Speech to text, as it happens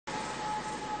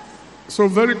So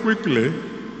very quickly,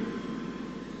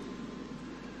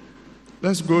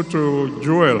 let's go to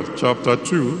Joel chapter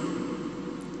 2,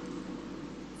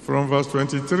 from verse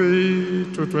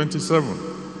 23 to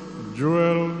 27.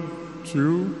 Joel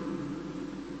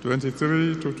 2,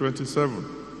 23 to 27.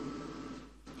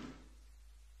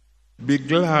 Be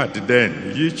glad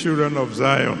then, ye children of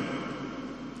Zion,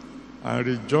 and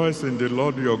rejoice in the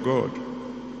Lord your God.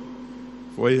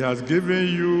 For he has given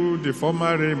you the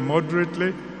former rain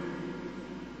moderately,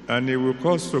 and he will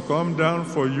cause to come down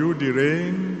for you the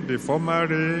rain, the former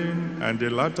rain, and the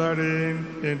latter rain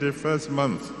in the first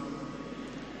month.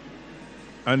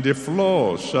 And the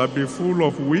floors shall be full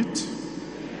of wheat,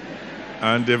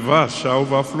 and the vats shall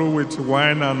overflow with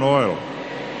wine and oil.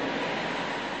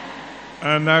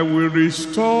 And I will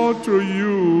restore to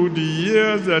you the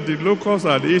years that the locusts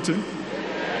had eaten,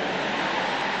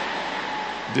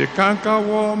 the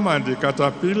cankerworm and the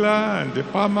caterpillar and the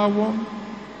palmer worm,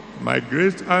 my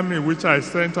great army which I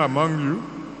sent among you,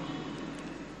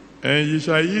 and ye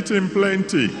shall eat in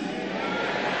plenty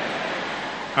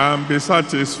and be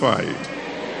satisfied,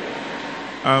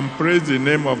 and praise the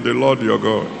name of the Lord your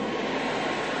God,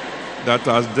 that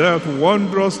has dealt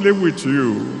wondrously with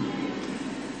you,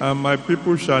 and my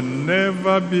people shall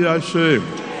never be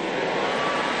ashamed.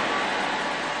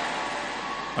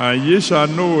 And ye shall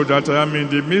know that I am in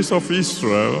the midst of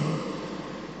Israel,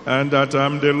 and that I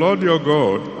am the Lord your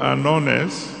God, and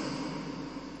honest,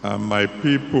 and my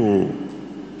people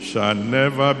shall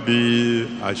never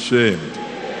be ashamed.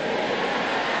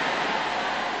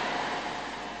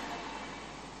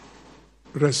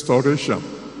 Restoration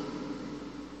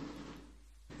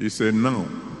is a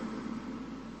noun.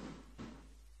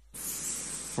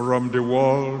 From the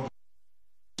word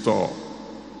restore.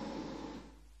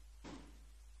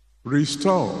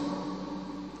 Restore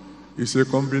is a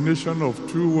combination of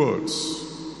two words,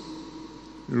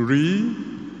 re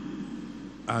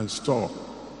and store.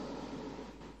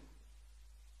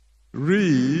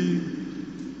 Re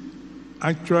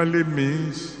actually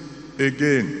means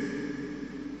again.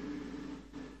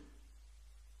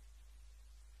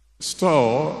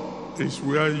 Store is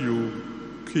where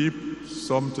you keep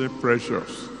something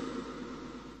precious.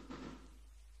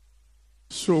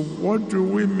 So what do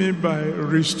we mean by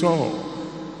restore?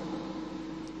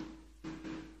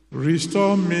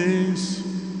 Restore means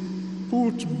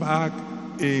put back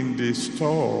in the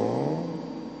store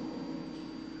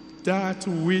that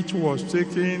which was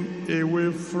taken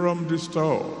away from the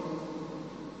store.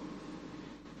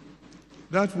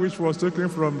 That which was taken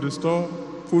from the store,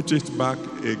 put it back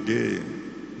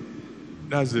again.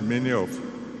 That's the meaning of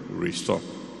restore.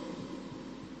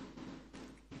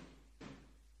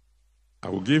 I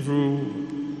will give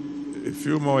you a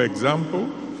few more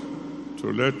examples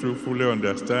to let you fully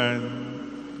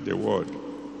understand the word.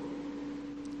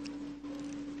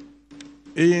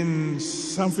 In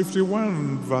Psalm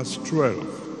 51, verse 12,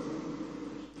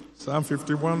 Psalm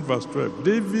 51, verse 12,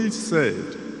 David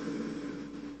said,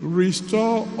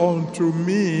 restore unto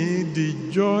me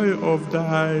the joy of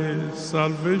thy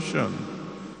salvation.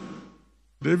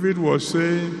 David was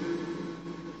saying,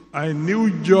 I knew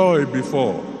joy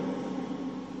before,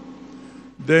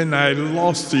 then I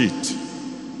lost it.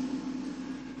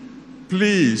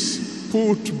 Please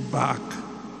put back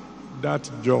that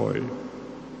joy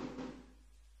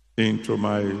into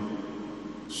my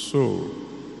soul.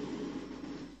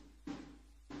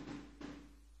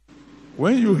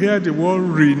 When you hear the word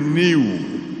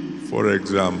renew, for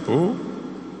example,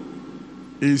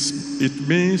 it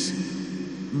means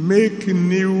make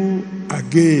new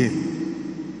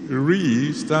again.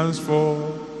 Re stands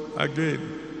for again.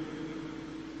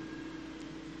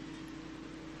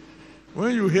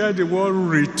 When you hear the word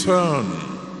return,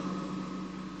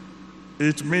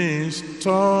 it means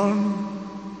turn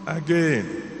again.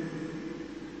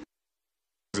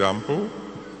 For example,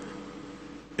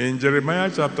 in Jeremiah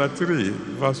chapter 3,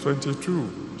 verse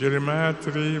 22, Jeremiah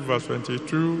 3, verse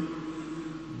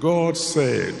 22, God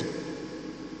said,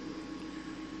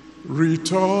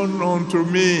 return unto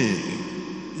me,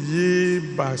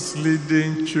 ye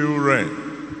backsliding children,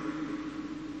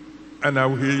 and I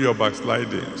will heal your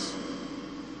backslidings.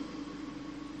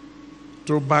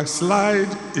 To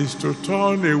backslide is to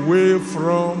turn away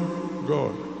from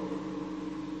God.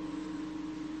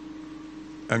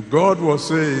 And God was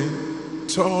saying,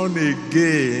 turn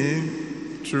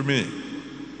again to me.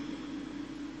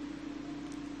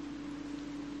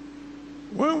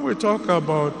 When we talk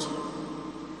about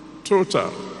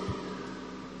total,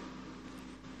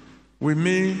 we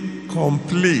mean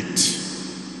complete,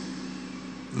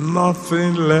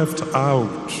 nothing left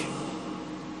out.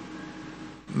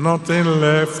 Nothing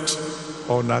left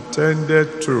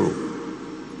unattended to.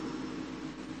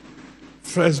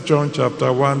 1 John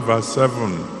chapter 1 verse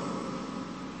 7.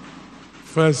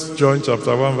 1 John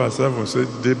chapter 1 verse 7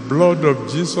 says, the blood of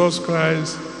Jesus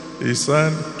Christ, his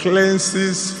son,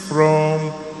 cleanses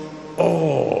from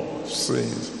all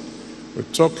sins. We're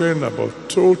talking about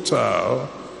total,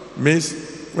 means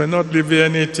we're not leaving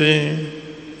anything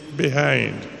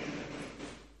behind.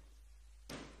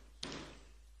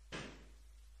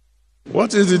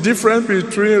 What is the difference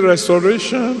between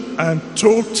restoration and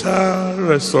total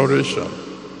restoration?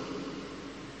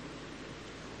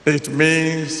 It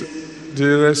means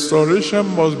the restoration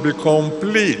must be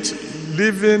complete,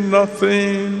 leaving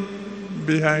nothing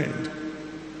behind.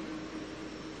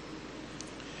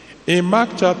 In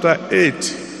Mark chapter 8,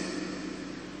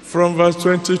 from verse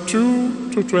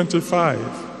 22 to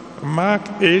 25, Mark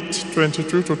 8,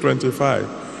 22 to 25,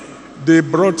 they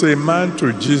brought a man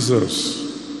to Jesus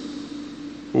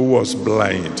who was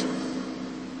blind.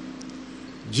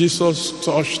 Jesus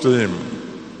touched him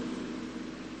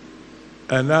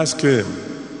and asked him,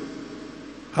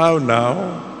 how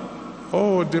now?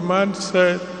 Oh, the man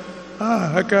said,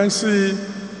 I can see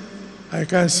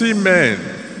men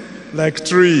like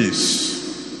trees.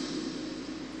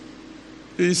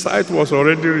 His sight was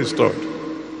already restored.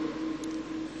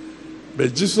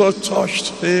 But Jesus touched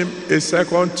him a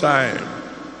second time.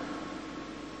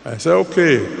 I said,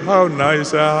 okay, how now? He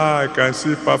said, I can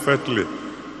see perfectly.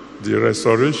 The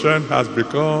restoration has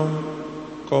become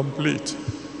complete.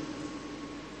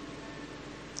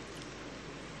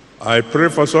 I pray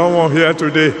for someone here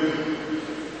today.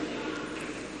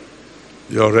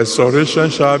 Your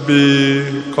restoration shall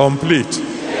be complete.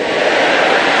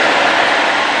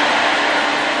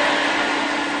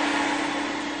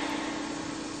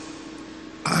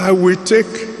 I will take,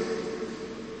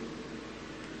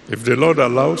 if the Lord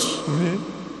allows me,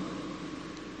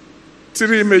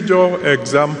 3 major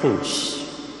examples: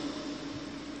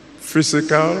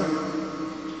 physical,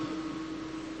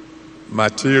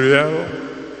 material,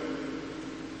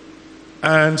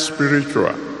 and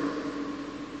spiritual.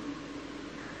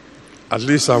 At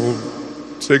least I will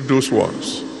take those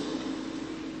ones.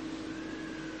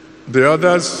 The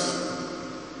others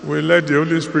will let the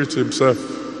Holy Spirit himself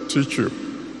teach you.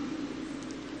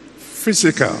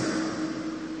 Physical.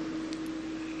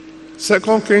 2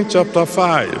 Kings chapter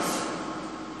 5,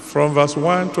 from verse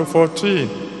 1 to 14.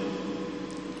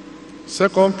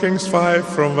 2 Kings 5,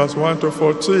 from verse 1 to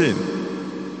 14,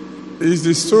 is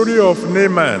the story of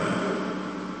Naaman,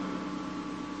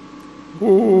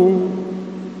 who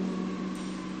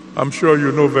I'm sure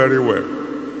you know very well.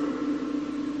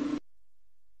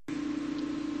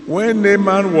 When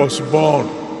Naaman was born,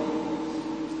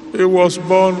 he was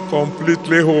born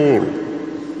completely whole.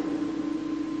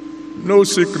 No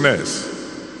sickness,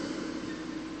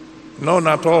 none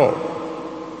at all.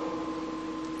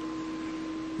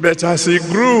 But as he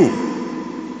grew,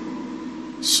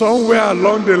 somewhere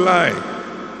along the line,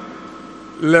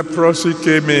 leprosy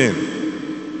came in.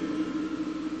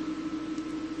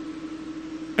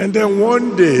 And then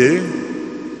one day,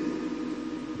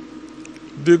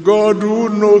 the God who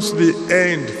knows the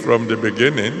end from the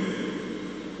beginning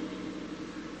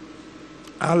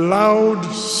allowed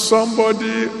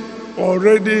somebody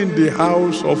already in the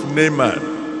house of Naaman,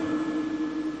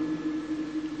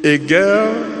 a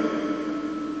girl,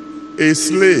 a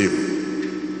slave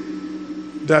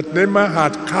that Naaman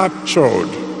had captured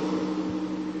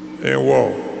in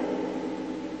war,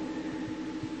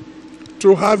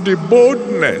 to have the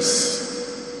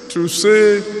boldness to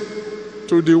say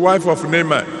to the wife of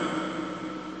Naaman,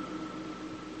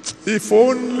 if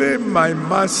only my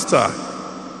master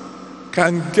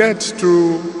can get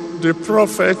to the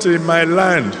prophet in my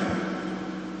land,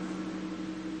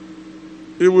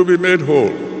 he will be made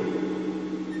whole.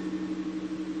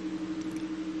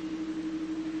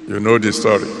 You know the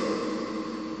story.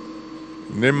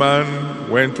 Naaman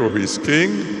went to his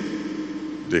king.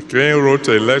 The king wrote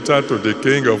a letter to the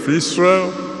king of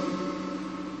Israel.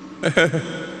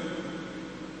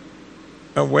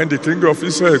 And when the king of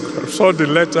Israel saw the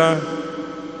letter,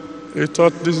 he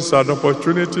thought this is an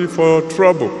opportunity for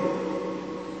trouble.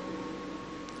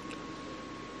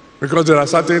 Because there are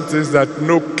certain things that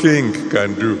no king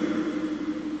can do.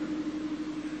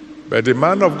 But the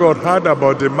man of God heard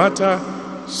about the matter,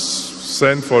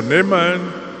 sent for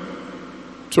Naaman,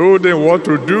 told him what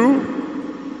to do.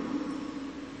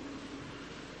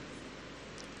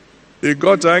 He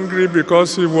got angry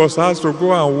because he was asked to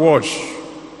go and wash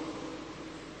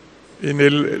in a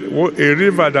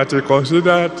river that he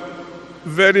considered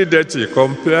very dirty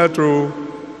compared to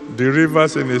the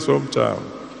rivers in his hometown.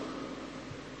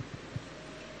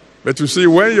 But you see,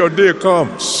 when your day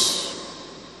comes,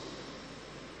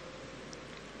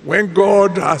 When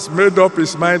God has made up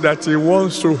his mind that he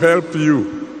wants to help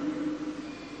you,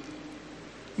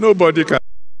 nobody can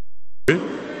help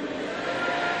you.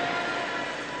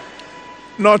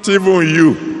 Not even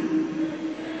you.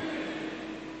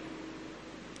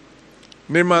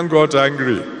 Naaman got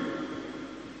angry,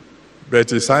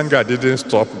 but his anger didn't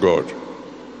stop God.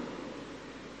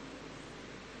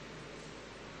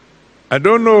 I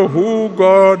don't know who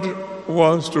God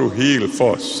wants to heal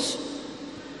first.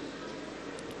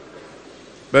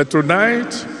 But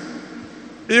tonight,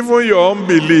 even your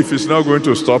unbelief is not going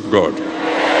to stop God.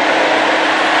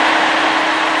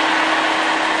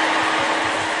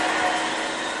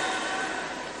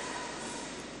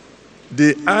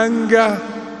 The anger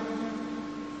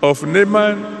of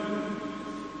Naaman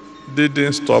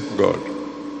didn't stop God.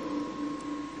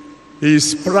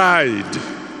 His pride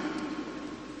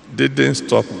didn't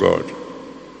stop God.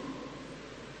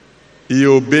 He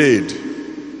obeyed.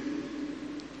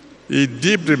 He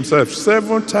dipped himself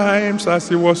 7 times as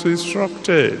he was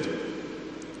instructed.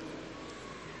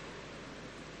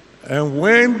 And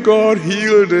when God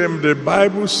healed him, the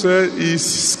Bible said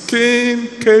his skin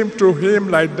came to him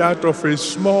like that of a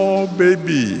small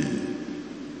baby.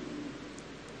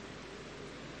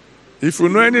 If you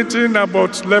know anything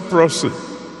about leprosy,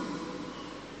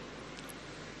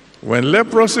 when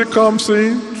leprosy comes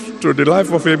in to the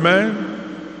life of a man,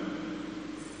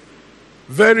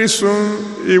 very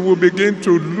soon he will begin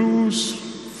to lose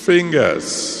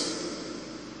fingers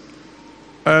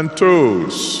and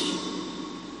toes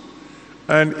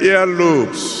and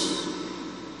earlobes.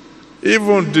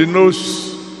 Even the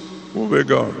nose will be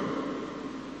gone.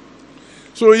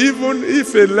 So even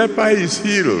if a leper is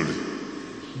healed,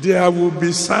 there will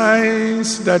be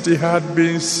signs that he had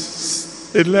been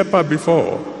a leper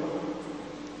before.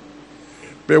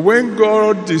 But when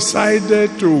God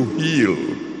decided to heal,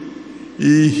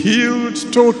 he healed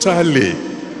totally,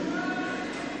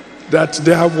 that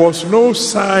there was no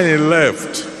sign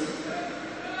left.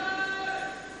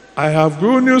 I have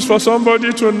good news for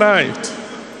somebody tonight.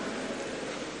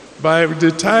 By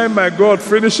the time my God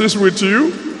finishes with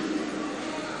you,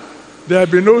 there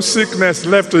will be no sickness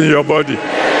left in your body.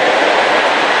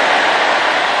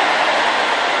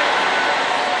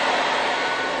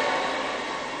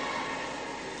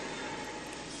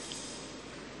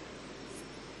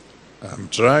 I'm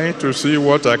trying to see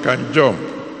what I can jump,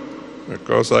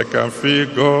 because I can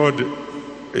feel God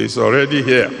is already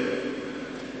here.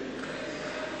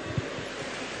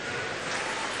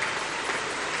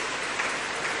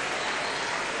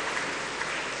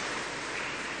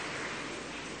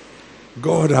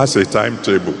 God has a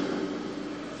timetable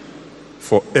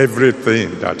for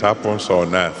everything that happens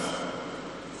on earth.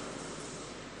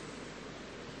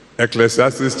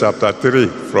 Ecclesiastes chapter 3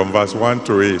 from verse 1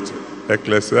 to 8.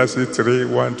 Ecclesiastes 3,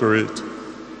 1 to 8.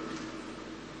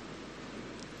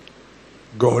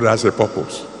 God has a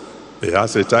purpose. He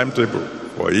has a timetable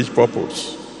for each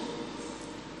purpose.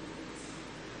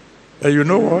 And you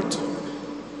know what?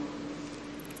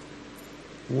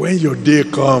 When your day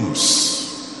comes,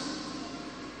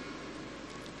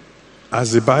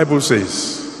 as the Bible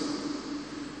says,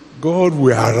 God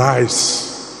will arise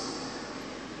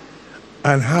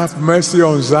and have mercy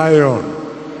on Zion,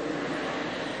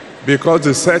 because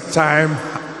the set time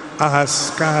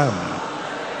has come.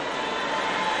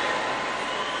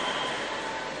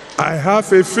 I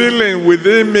have a feeling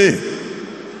within me,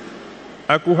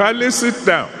 I could hardly sit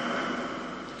down,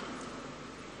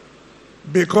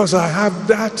 because I have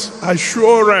that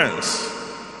assurance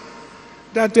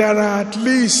that there are at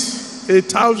least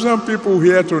 1,000 people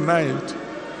here tonight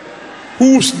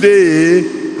whose day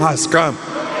has come.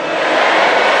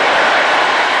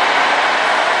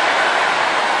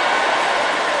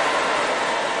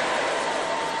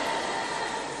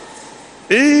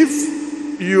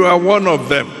 If you are one of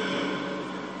them,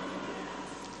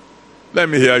 let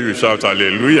me hear you shout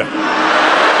hallelujah.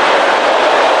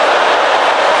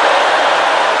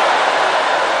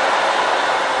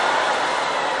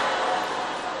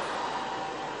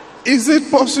 Is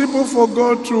it possible for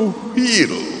God to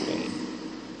heal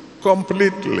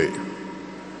completely?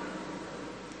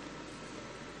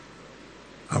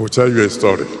 I will tell you a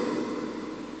story.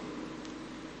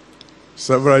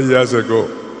 Several years ago,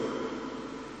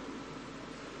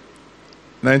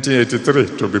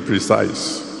 1983 to be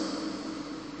precise,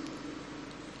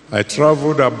 I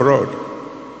traveled abroad.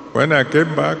 When I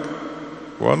came back,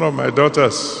 one of my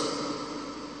daughters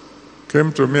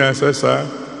came to me and said, "Sir,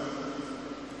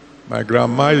 my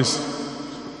grandma is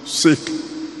sick.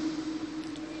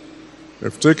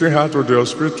 They've taken her to the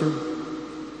hospital.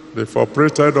 They've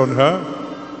operated on her.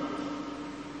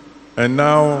 And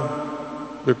now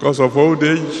because of old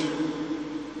age,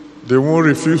 they won't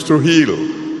refuse to heal.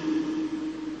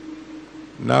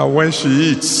 Now when she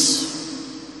eats,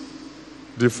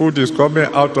 the food is coming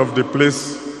out of the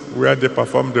place where they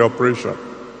performed the operation.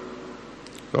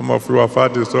 Some of you have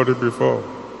heard the story before.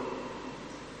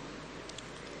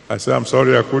 I said, I'm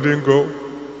sorry I couldn't go,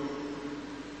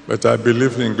 but I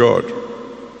believe in God.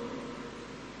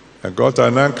 I got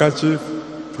an handkerchief,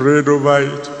 prayed over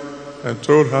it, and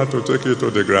told her to take it to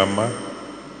the grandma.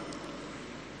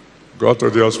 Got to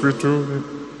the hospital,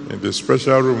 in the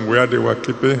special room where they were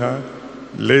keeping her,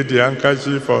 laid the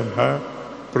handkerchief on her,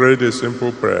 prayed a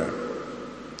simple prayer.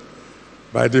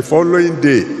 By the following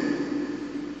day,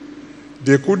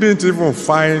 they couldn't even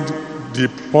find the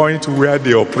point where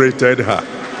they operated her.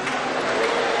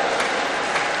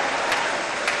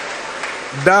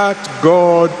 That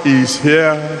God is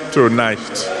here tonight.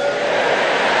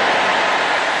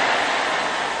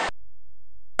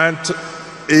 And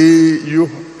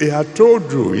he had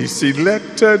told you, he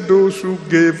selected those who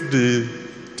gave the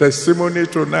testimony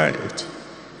tonight.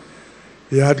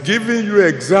 He had given you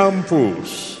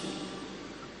examples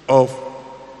of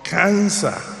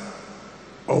cancer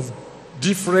of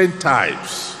different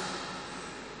types.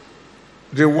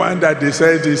 The one that they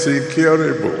said is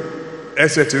incurable,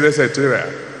 etc.,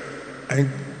 etc. And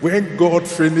when God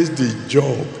finished the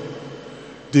job,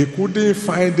 they couldn't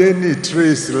find any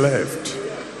trace left.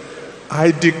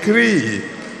 I decree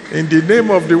in the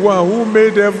name of the one who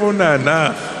made heaven and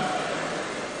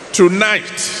earth,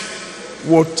 tonight,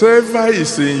 whatever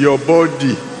is in your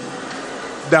body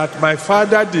that my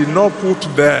Father did not put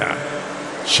there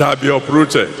shall be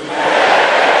uprooted.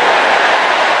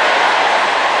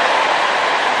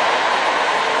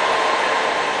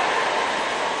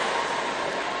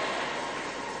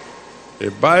 The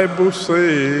Bible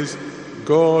says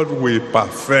God will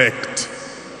perfect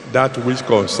that which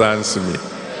concerns me.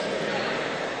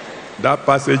 That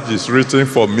passage is written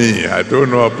for me. I don't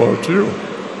know about you.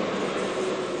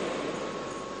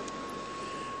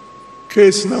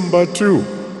 Case number 2,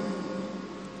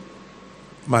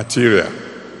 material.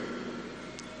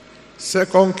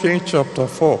 2 Kings chapter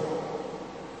 4,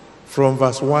 from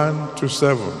verse 1 to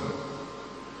 7.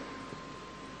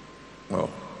 Oh,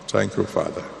 thank you,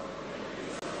 Father.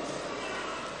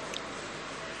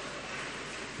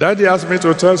 Daddy asked me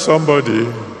to tell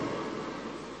somebody,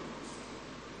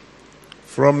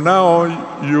 from now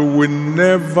on, you will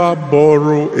never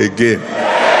borrow again.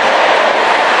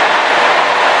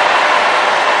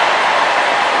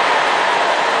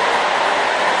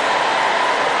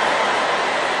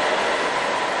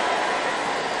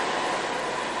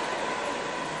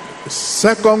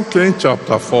 Second Kings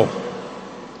chapter 4,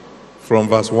 from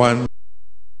verse 1.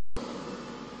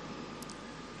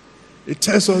 It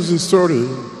tells us the story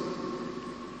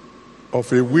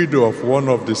of a widow of one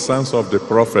of the sons of the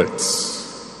prophets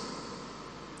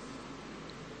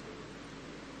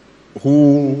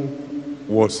who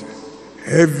was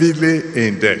heavily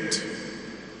in debt.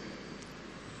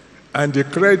 And the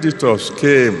creditors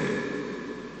came.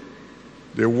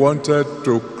 They wanted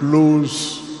to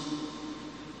close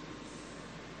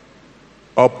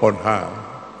up on her.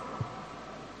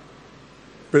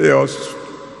 Pay us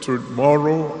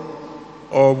tomorrow,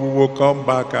 or we will come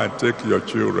back and take your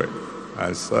children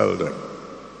and sell them.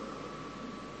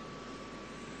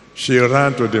 She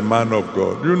ran to the man of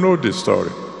God. You know the story.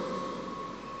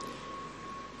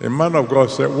 The man of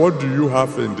God said, what do you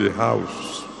have in the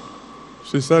house?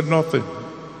 She said, nothing,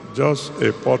 just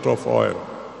a pot of oil.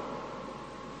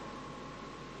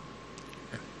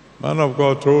 Man of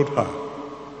God told her,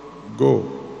 go,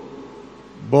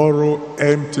 borrow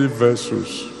empty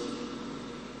vessels.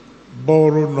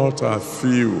 Borrow not a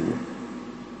few.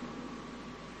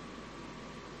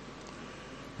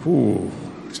 Ooh,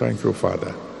 thank you,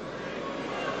 Father.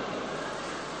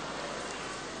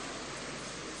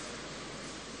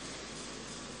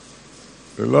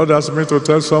 The Lord asked me to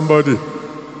tell somebody,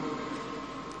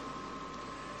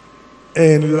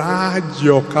 enlarge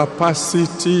your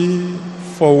capacity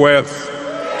for wealth.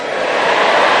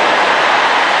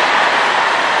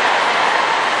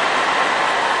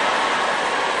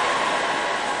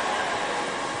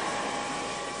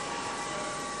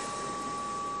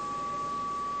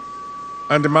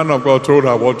 And the man of God told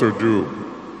her what to do.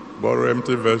 Borrow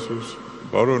empty vessels,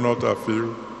 borrow not a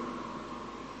few.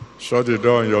 Shut the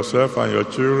door on yourself and your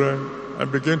children and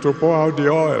begin to pour out the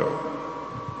oil.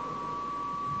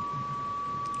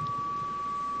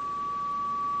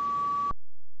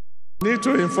 I need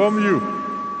to inform you,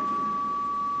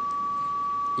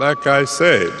 like I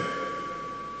said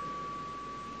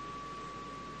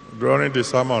during the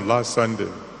sermon last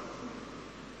Sunday,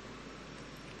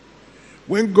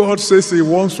 When God says he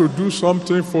wants to do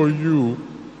something for you,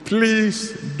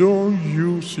 please don't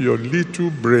use your little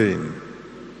brain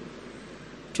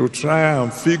to try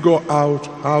and figure out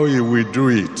how he will do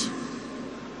it.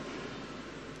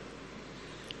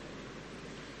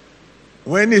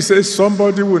 When he says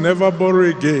somebody will never borrow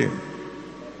again,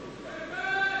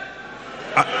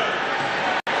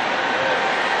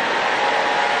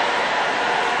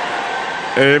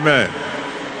 amen.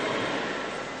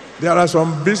 There are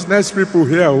some business people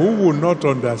here who will not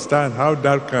understand how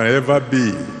that can ever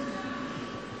be.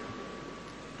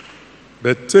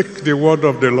 But take the word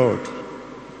of the Lord.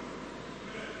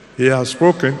 He has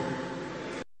spoken,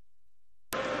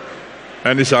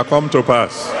 and it shall come to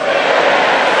pass.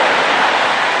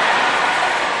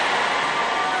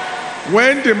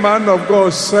 When the man of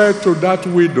God said to that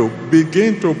widow,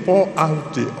 begin to pour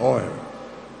out the oil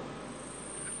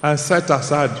and set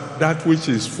aside that which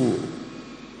is full,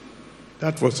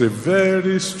 that was a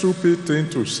very stupid thing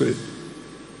to say.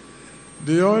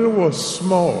 The oil was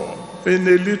small in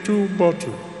a little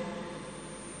bottle.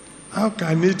 How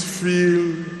can it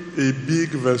fill a big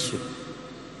vessel?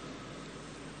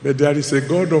 But there is a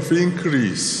God of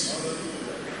increase.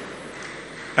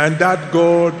 And that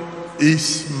God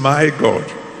is my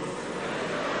God.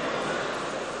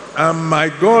 And my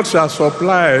God shall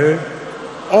supply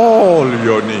all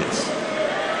your needs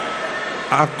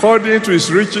according to his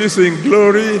riches in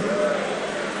glory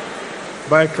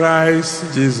by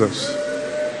Christ Jesus.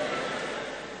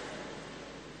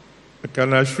 I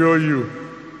can assure you,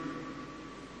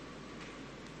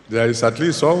 there is at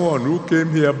least someone who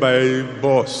came here by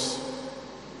bus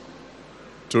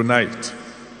tonight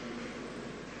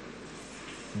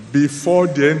before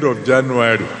the end of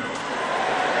January.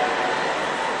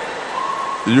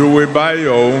 You will buy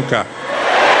your own car.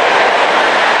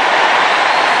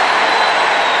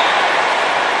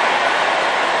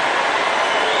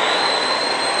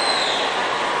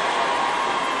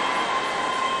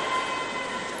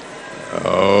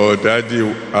 Oh,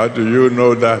 Daddy, how do you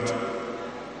know that?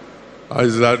 How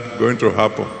is that going to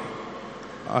happen?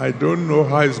 I don't know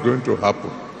how it's going to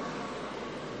happen.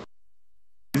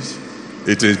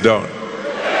 It is done.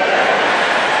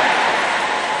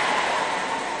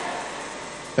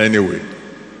 Anyway,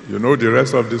 you know the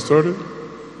rest of the story?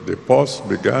 The purse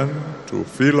began to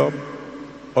fill up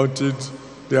until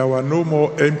there were no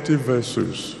more empty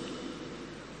vessels.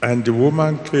 And the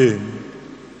woman came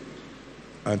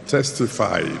and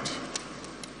testified.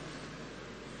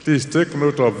 Please take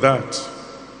note of that,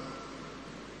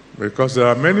 because there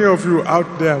are many of you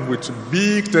out there with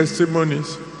big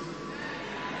testimonies,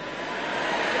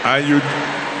 and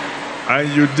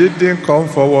you didn't come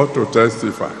forward to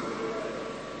testify.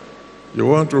 You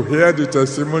want to hear the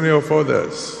testimony of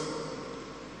others.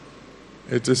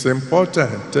 It is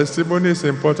important. Testimony is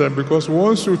important, because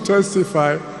once you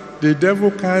testify, the devil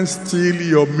can't steal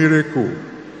your miracle.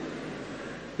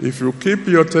 If you keep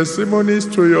your testimonies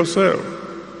to yourself,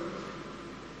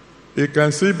 it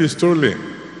can still be stolen.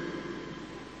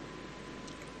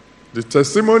 The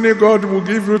testimony God will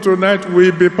give you tonight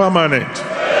will be permanent.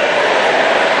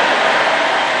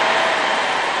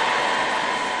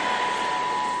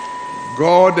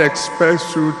 God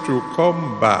expects you to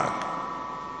come back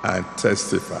and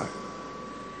testify.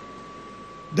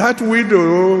 That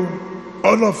widow,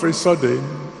 all of a sudden,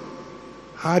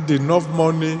 had enough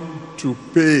money to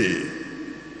pay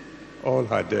all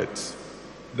her debts.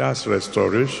 That's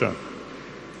restoration.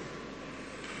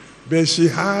 But she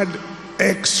had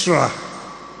extra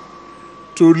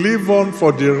to live on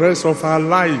for the rest of her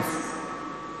life.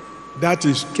 That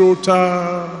is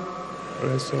total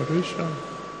restoration.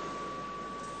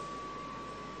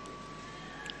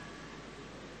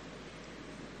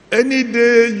 Any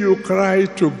day you cry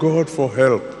to God for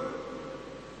help,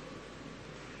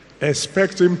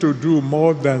 expect him to do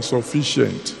more than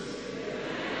sufficient.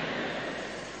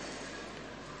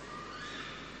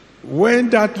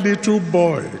 When that little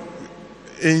boy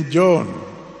in John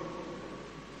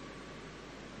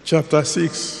chapter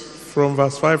 6 from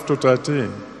verse 5 to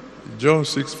 13, John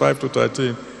 6, 5 to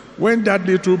 13, when that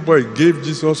little boy gave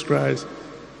Jesus Christ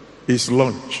his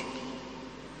lunch,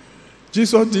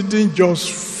 Jesus didn't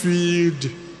just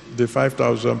feed the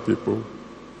 5,000 people.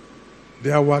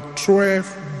 There were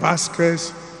 12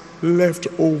 baskets left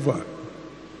over.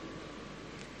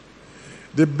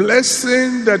 The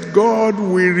blessing that God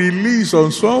will release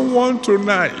on someone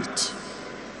tonight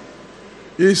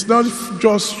is not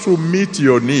just to meet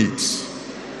your needs.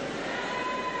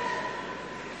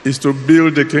 It's to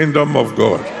build the kingdom of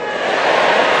God.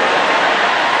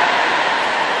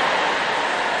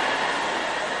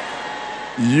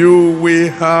 You will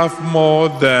have more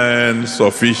than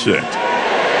sufficient.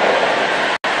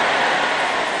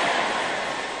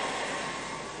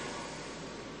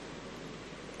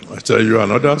 tell you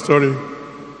another story.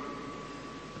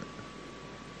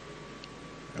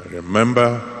 I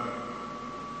remember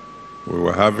we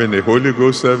were having a Holy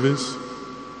Ghost service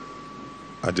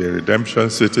at the Redemption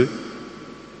City,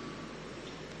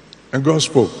 and God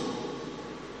spoke.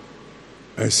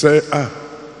 I said,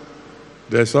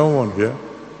 there's someone here.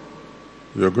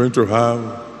 You're going to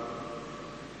have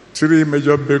 3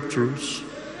 major breakthroughs.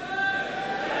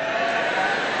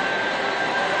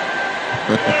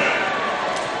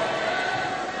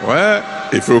 Well,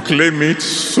 if you claim it,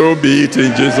 so be it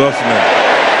in Jesus' name.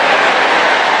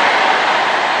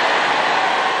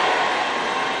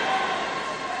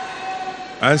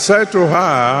 I said to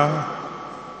her,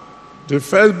 the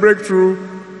first breakthrough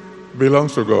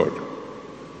belongs to God.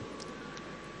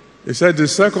 He said, the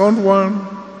second one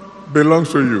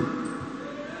belongs to you.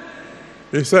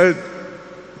 He said,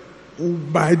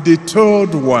 by the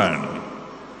third one,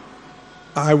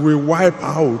 I will wipe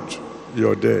out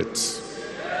your debts.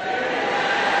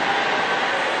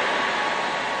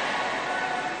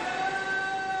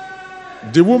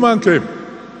 The woman came.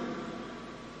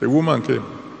 The woman came.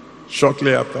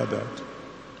 Shortly after that,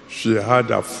 she had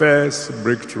her first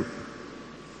breakthrough.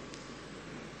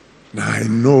 Now, I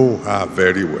know her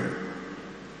very well.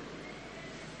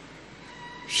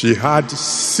 She had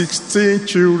 16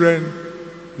 children,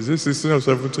 is it 16 or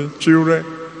 17 children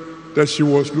that she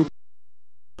was looking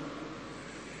at.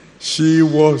 She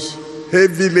was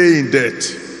heavily in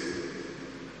debt.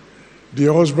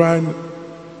 The husband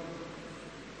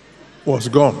was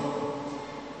gone.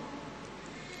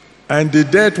 And the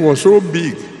debt was so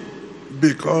big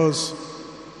because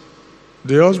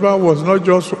the husband was not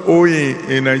just owing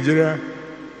in Nigeria,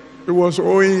 he was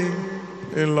owing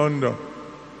in London.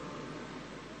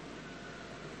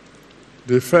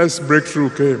 The first breakthrough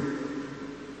came.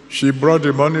 She brought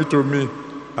the money to me.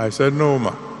 I said, no,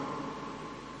 ma,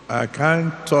 I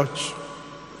can't touch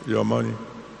your money.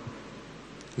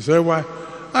 He said, why?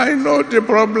 I know the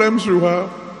problems you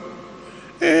have.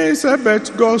 He said,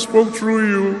 but God spoke through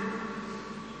you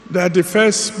that the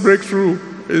first breakthrough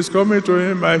is coming to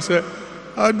him. I said,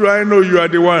 how do I know you are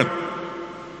the one?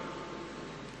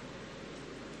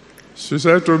 She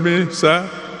said to me, sir,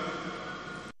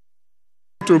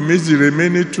 to miss the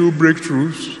remaining 2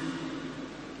 breakthroughs.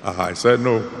 I said,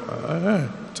 no,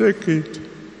 take it.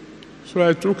 So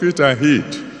I took it and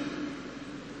hid.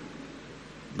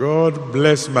 God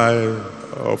bless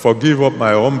forgive up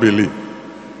my unbelief.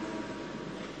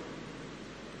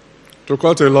 To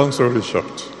cut a long story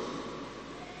short,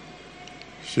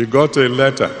 she got a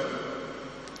letter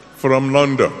from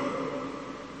London.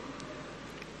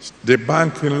 The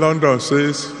bank in London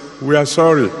says, we are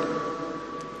sorry.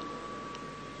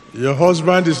 Your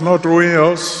husband is not owing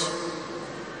us.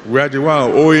 We are the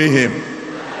one owing him.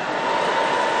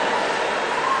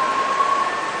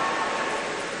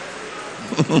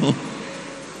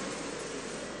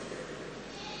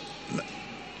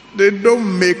 They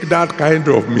don't make that kind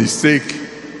of mistake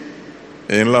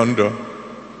in London.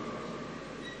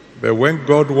 But when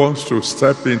God wants to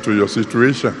step into your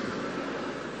situation,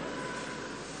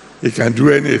 He can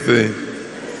do anything.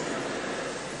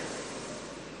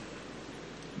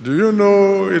 Do you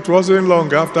know it wasn't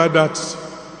long after that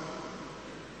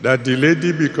that the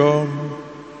lady became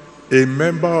a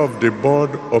member of the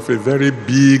board of a very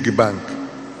big bank?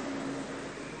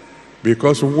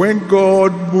 Because when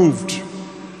God moved,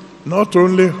 not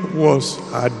only was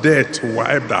her debt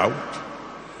wiped out,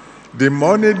 the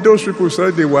money those people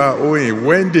said they were owing,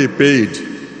 when they paid,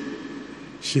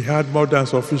 she had more than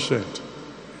sufficient.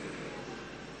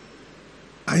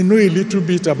 I know a little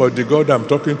bit about the God I'm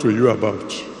talking to you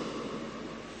about.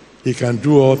 He can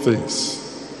do all things.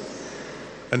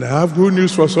 And I have good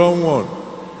news for someone.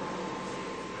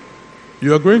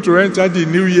 You are going to enter the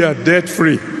new year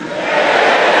debt-free.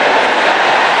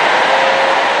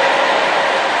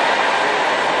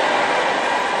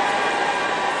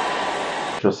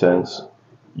 Sense,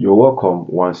 you're welcome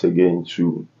once again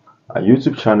to our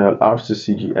YouTube channel.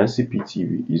 RCCG NCP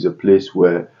TV is a place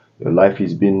where your life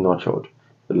is being nurtured,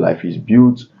 your life is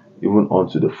built even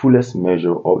unto the fullest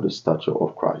measure of the stature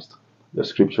of Christ. The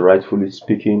scripture, rightfully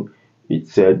speaking, it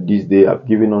said, this day I've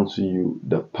given unto you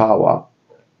the power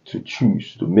to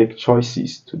choose, to make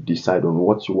choices, to decide on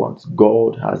what you want.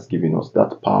 God has given us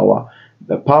that power.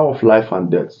 The power of life and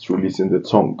death is released in the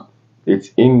tongue.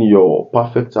 It's in your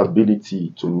perfect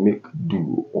ability to make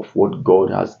do of what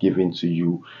God has given to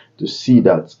you, to see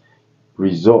that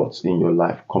results in your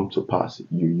life come to pass.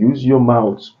 You use your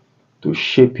mouth to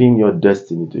shaping your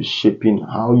destiny, to shaping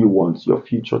how you want your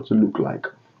future to look like.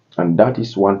 And that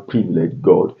is one privilege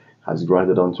God has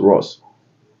granted unto us.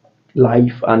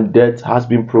 Life and death has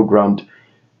been programmed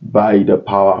by the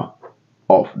power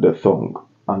of the tongue.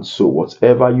 And so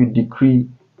whatever you decree,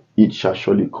 it shall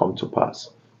surely come to pass.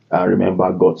 I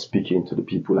remember God speaking to the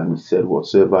people, and he said,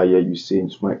 whatsoever I hear you say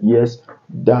into my ears,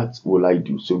 that will I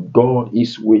do. So God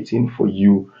is waiting for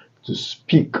you to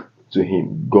speak to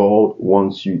him. God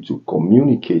wants you to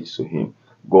communicate to him.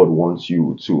 God wants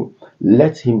you to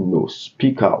let him know,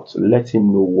 speak out, let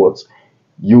him know what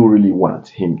you really want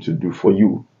him to do for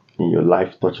you in your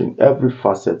life, touching every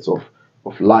facet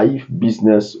of life,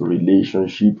 business,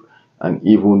 relationship, and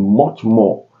even much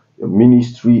more. Your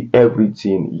ministry,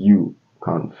 everything you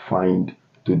can find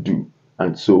to do.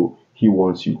 And so he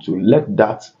wants you to let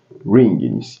that ring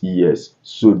in his ears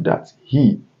so that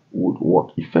he would work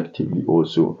effectively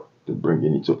also to bring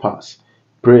it to pass.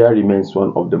 Prayer remains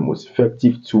one of the most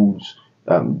effective tools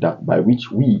that by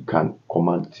which we can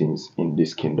command things in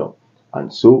this kingdom.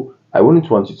 And so I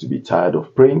wouldn't want you to be tired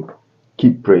of praying.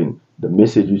 Keep praying. The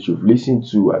message which you've listened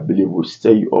to, I believe, will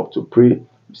stir you up to pray,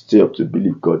 will stir you up to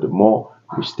believe God the more,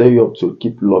 will stir you up to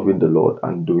keep loving the Lord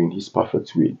and doing his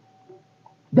perfect will.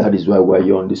 That is why we're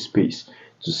here on this space,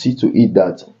 to see to it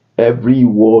that every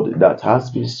word that has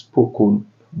been spoken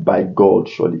by God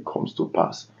surely comes to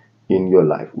pass in your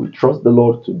life. We trust the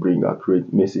Lord to bring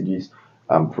accurate messages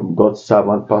from God's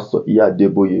servant, Pastor E.A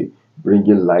Adeboye,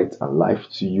 bringing light and life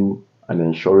to you and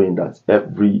ensuring that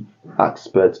every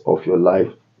aspect of your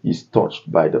life is touched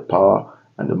by the power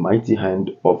and the mighty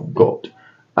hand of God.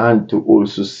 And to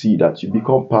also see that you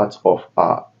become part of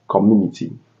our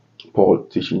community. Paul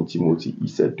teaching Timothy, he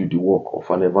said, do the work of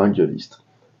an evangelist.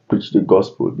 Preach the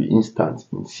gospel, be instant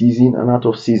in season and out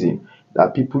of season.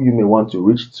 That people you may want to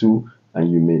reach to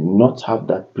and you may not have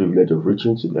that privilege of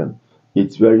reaching to them.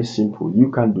 It's very simple. You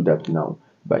can do that now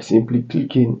by simply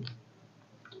clicking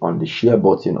on the share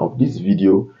button of this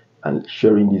video and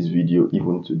sharing this video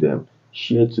even to them.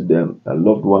 Share to them,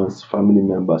 loved ones, family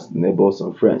members, neighbors,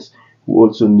 and friends who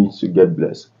also need to get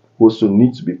blessed, who also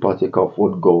need to be partaker of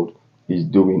what God is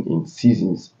doing in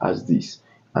seasons as this.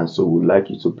 And so we'd like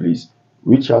you to please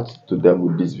reach out to them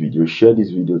with this video, share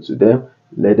this video to them,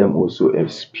 let them also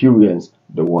experience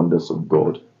the wonders of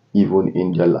God even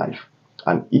in their life.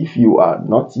 And if you are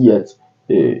not yet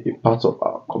a part of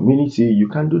our community, you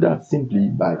can do that simply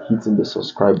by hitting the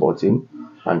subscribe button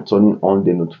and turning on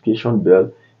the notification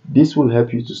bell. This will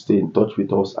help you to stay in touch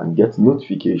with us and get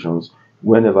notifications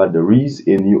whenever there is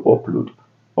a new upload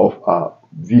of our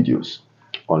videos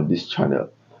on this channel.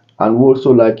 And we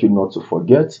also like you not to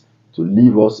forget to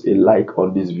leave us a like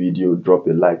on this video, drop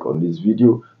a like on this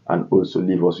video, and also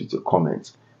leave us with a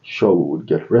comment. Sure, we will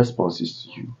get responses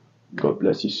to you. God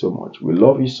bless you so much. We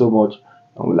love you so much,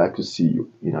 and we'd like to see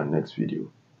you in our next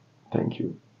video. Thank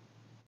you.